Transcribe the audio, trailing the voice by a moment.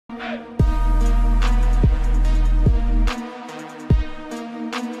Hello,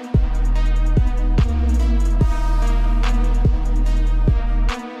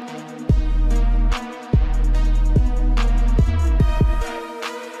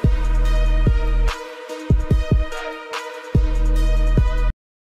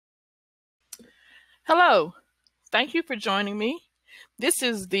 thank you for joining me. This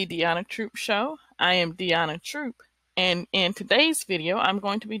is the DeAnna Troupe Show. I am DeAnna Troupe, and in today's video, I'm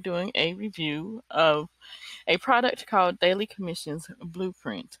going to be doing a review of a product called Daily Commissions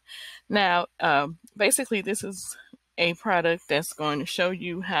Blueprint. Now, basically, this is a product that's going to show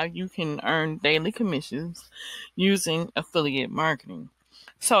you how you can earn daily commissions using affiliate marketing.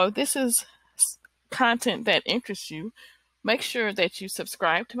 So if this is content that interests you, make sure that you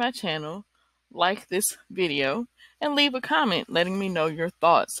subscribe to my channel, like this video, and leave a comment letting me know your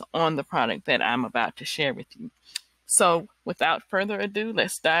thoughts on the product that I'm about to share with you. So without further ado,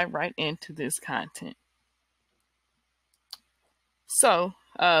 let's dive right into this content. So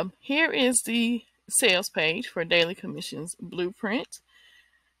here is the sales page for Daily Commissions Blueprint,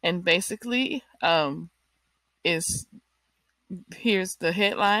 and basically here's the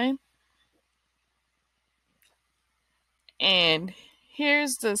headline, and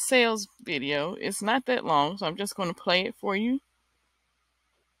here's the sales video. It's not that long, so I'm just going to play it for you,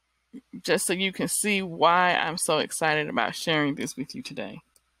 just so you can see why I'm so excited about sharing this with you today.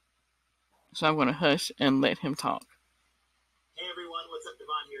 So I'm going to hush and let him talk. Hey everyone, what's up?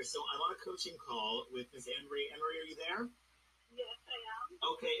 Devon here. So I'm on a coaching call with Ms. Anne-Marie. Anne-Marie, are you there? Yes, I am.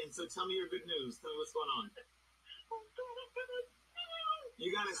 Okay, and so tell me your good news. Tell me what's going on.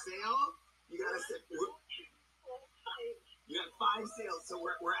 You got a sale? You got a sale? You got 5 sales. So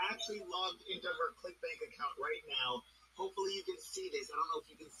we're actually logged into her ClickBank account right now. Hopefully you can see this. I don't know if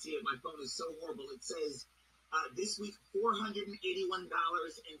you can see it. My phone is so horrible. It says this week $481.74.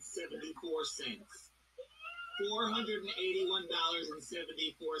 $481.74.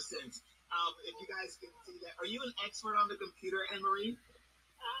 If you guys can see that, are you an expert on the computer, Anne-Marie?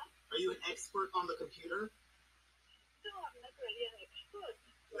 Are you an expert on the computer? No, I'm not really an expert.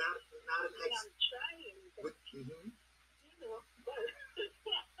 Not an expert. I'm trying. But, you know, but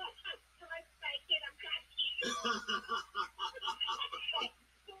so excited, I'm catching.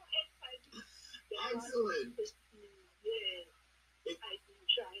 So excited. Excellent. Yes, I've been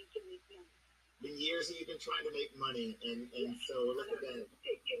trying to make money. Been years that you've been trying to make money, and so look at that.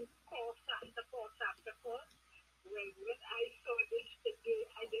 Taking course after course after course. When I saw this today,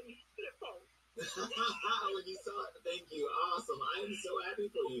 I didn't flip out. When you saw it, thank you. Awesome. I am so happy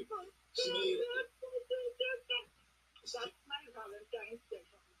for you. She made That's my Valentine's Day.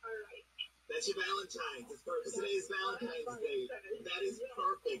 All right. That's your Valentine's. It's perfect. Today is Valentine's Day. That is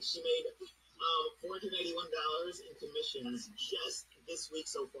perfect. She made $481 in commissions just this week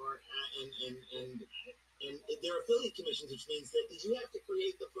so far, and they're affiliate commissions, which means that did you have to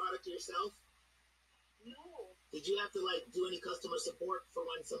create the product yourself? No. Did you have to do any customer support for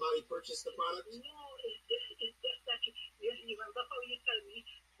when somebody purchased the product? No, it's just that you remember how you tell me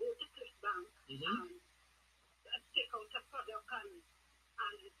go to ClickBank and take out a product and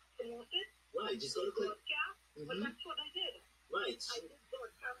promote it. Right, just go to Click. But that's what I did. Right. I did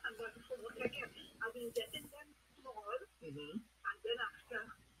broadcast and then promote again. I've been getting them small, and then after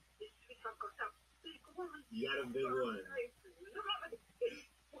this week I got a big one. You got a big one.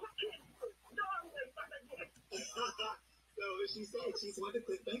 So she said she's went to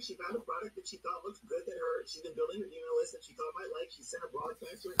ClickBank. She found a product that she thought looked good that she's been building her email list that she thought might like. She sent a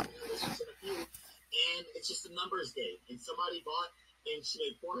broadcast to her email list. She sent a few, and it's just a numbers game. And somebody bought, and she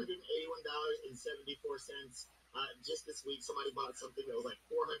made $481.74 just this week. Somebody bought something that was like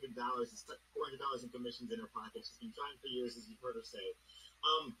 $400. It's $400 in commissions in her pocket. She's been trying for years, as you've heard her say.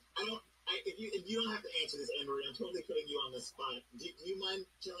 If you don't have to answer this, Anne-Marie, I'm totally putting you on the spot. Do you mind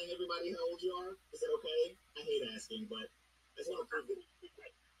telling everybody how old you are? Is that okay? I hate asking, but I just want to prove it.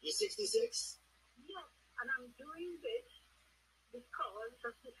 You're 66? Yes, and I'm doing this because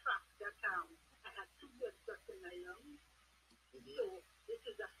of the fact that I had 2 blood clots in my lungs. So this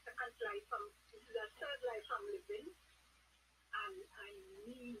is a third life I'm living, and I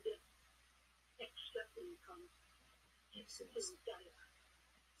need extra income. Excellent.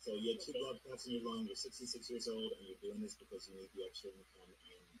 So you had 2 blood clots in your lung, you're 66 years old, and you're doing this because you need the extra income,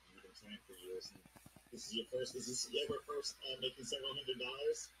 and you've been trying for years. And this is your first, is this ever first making several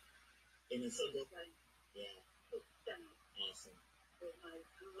 $100s in a single? Yeah. Awesome. And on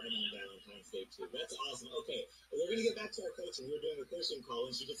Valentine's Day too. That's awesome. Okay, we're gonna get back to our coaching. We were doing a coaching call,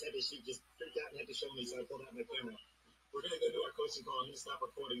 and she just freaked out and had to show me, so I pulled out my camera. We're gonna go do our coaching call. I'm gonna stop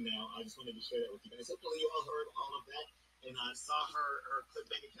recording now. I just wanted to share that with you guys. Hopefully you all heard all of that. and I saw her click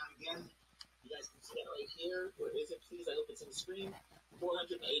bank account again. You guys can see that right here. Where is it, please? I hope it's on the screen.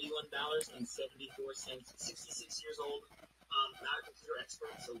 $481.74. 66 years old. Not a computer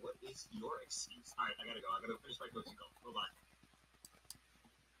expert, so what is your excuse? All right, I gotta go. I gotta finish my coaching call. Bye-bye.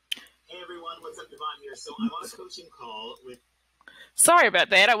 Hey everyone, what's up? Devon here. So I'm on a coaching call with... Sorry about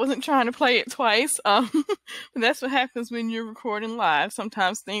that. I wasn't trying to play it twice. That's what happens when you're recording live.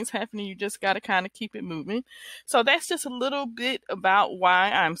 Sometimes things happen and you just got to kind of keep it moving. So that's just a little bit about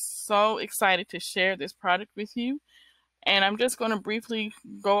why I'm so excited to share this product with you. And I'm just going to briefly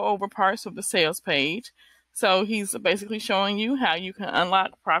go over parts of the sales page. So he's basically showing you how you can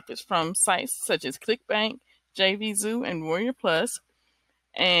unlock profits from sites such as ClickBank, JVZoo, and Warrior Plus.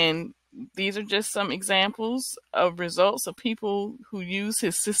 And these are just some examples of results of people who use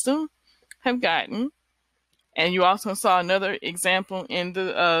his system have gotten. And you also saw another example in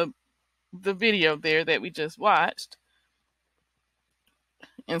the video there that we just watched.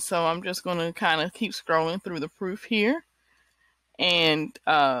 And so I'm just going to kind of keep scrolling through the proof here. And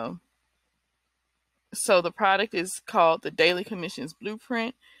so the product is called the Daily Commissions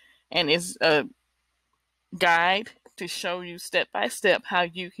Blueprint, and is a guide to show you step by step how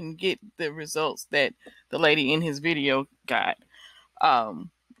you can get the results that the lady in his video got.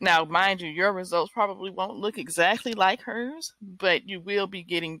 Now, mind you, your results probably won't look exactly like hers, but you will be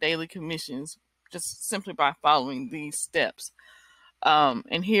getting daily commissions just simply by following these steps.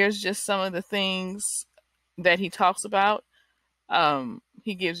 And here's just some of the things that he talks about.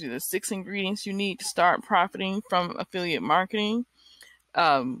 He gives you the 6 ingredients you need to start profiting from affiliate marketing.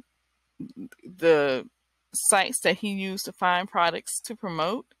 The sites that he used to find products to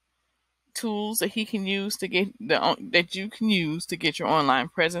promote, tools that he can use to get that you can use to get your online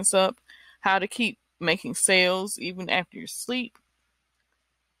presence up, how to keep making sales even after you sleep.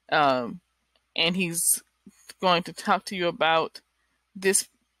 And he's going to talk to you about this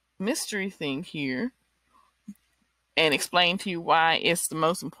mystery thing here and explain to you why it's the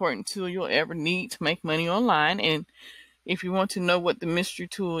most important tool you'll ever need to make money online. And if you want to know what the mystery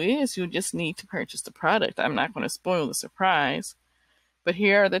tool is, you'll just need to purchase the product. I'm not going to spoil the surprise. But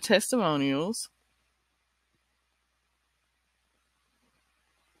here are the testimonials.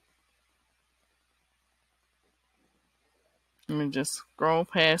 Let me just scroll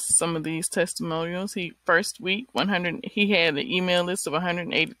past some of these testimonials. First week, he had an email list of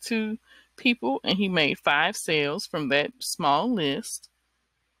 182 people, and he made 5 sales from that small list.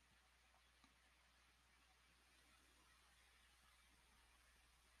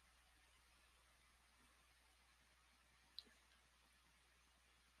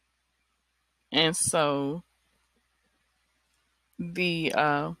 And so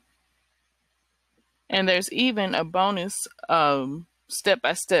and there's even a bonus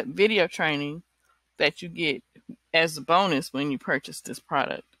step-by-step video training that you get as a bonus when you purchase this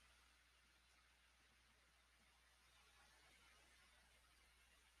product.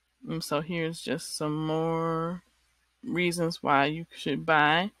 And so here's just some more reasons why you should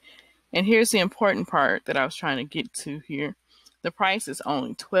buy. And here's the important part that I was trying to get to here. The price is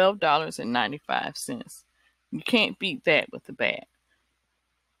only $12.95. You can't beat that with the bat.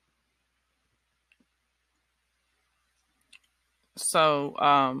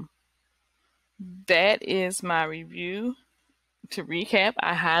 So that is my review. To recap,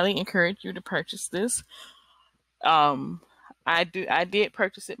 I highly encourage you to purchase this. I did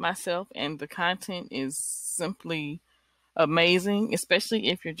purchase it myself, and the content is simply amazing, especially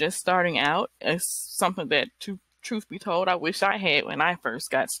if you're just starting out. It's something that, truth be told, I wish I had when I first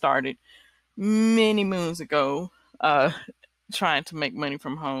got started many moons ago, trying to make money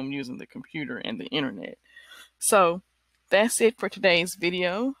from home using the computer and the internet. So that's it for today's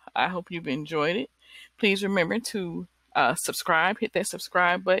video. I hope you've enjoyed it. Please remember to subscribe, hit that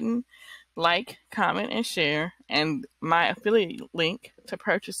subscribe button, like, comment, and share. And my affiliate link to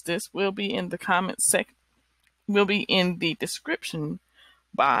purchase this will be in the comment section. Will be in the description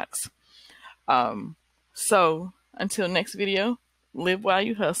box. So until next video, live while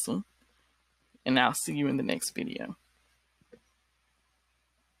you hustle, and I'll see you in the next video.